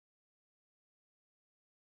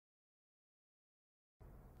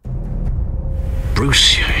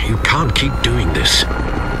Bruce, you can't keep doing this.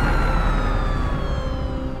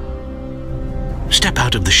 Step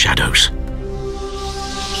out of the shadows.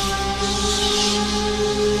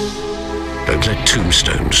 Don't let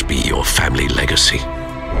tombstones be your family legacy.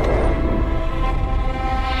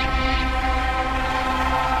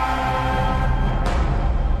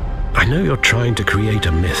 I know you're trying to create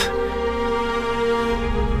a myth.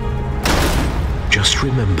 Just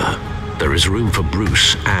remember, there is room for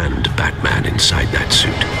Bruce and Batman inside that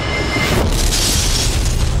suit.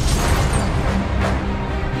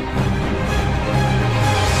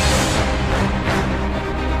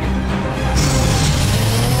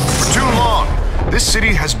 For too long, this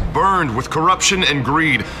city has burned with corruption and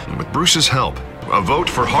greed. And with Bruce's help, a vote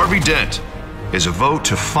for Harvey Dent is a vote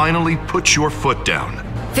to finally put your foot down.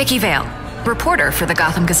 Vicky Vale, reporter for the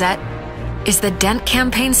Gotham Gazette. Is the Dent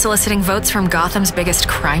campaign soliciting votes from Gotham's biggest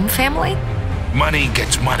crime family? Money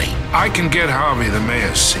gets money. I can get Harvey the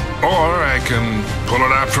mayor's seat, or I can pull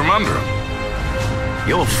it out from under him.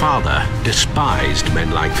 Your father despised men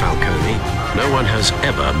like Falcone. No one has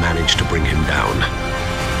ever managed to bring him down.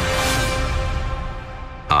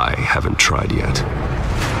 I haven't tried yet.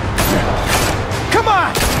 Come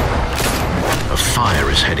on! A fire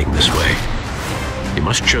is heading this way. You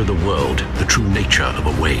must show the world the true nature of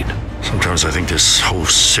a Wayne. Sometimes I think this whole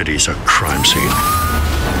city's a crime scene.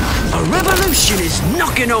 A revolution is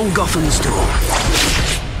knocking on Gotham's door.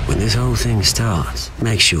 When this whole thing starts,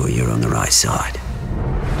 make sure you're on the right side.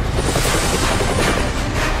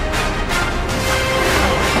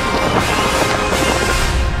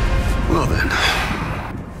 Well then,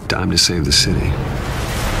 time to save the city.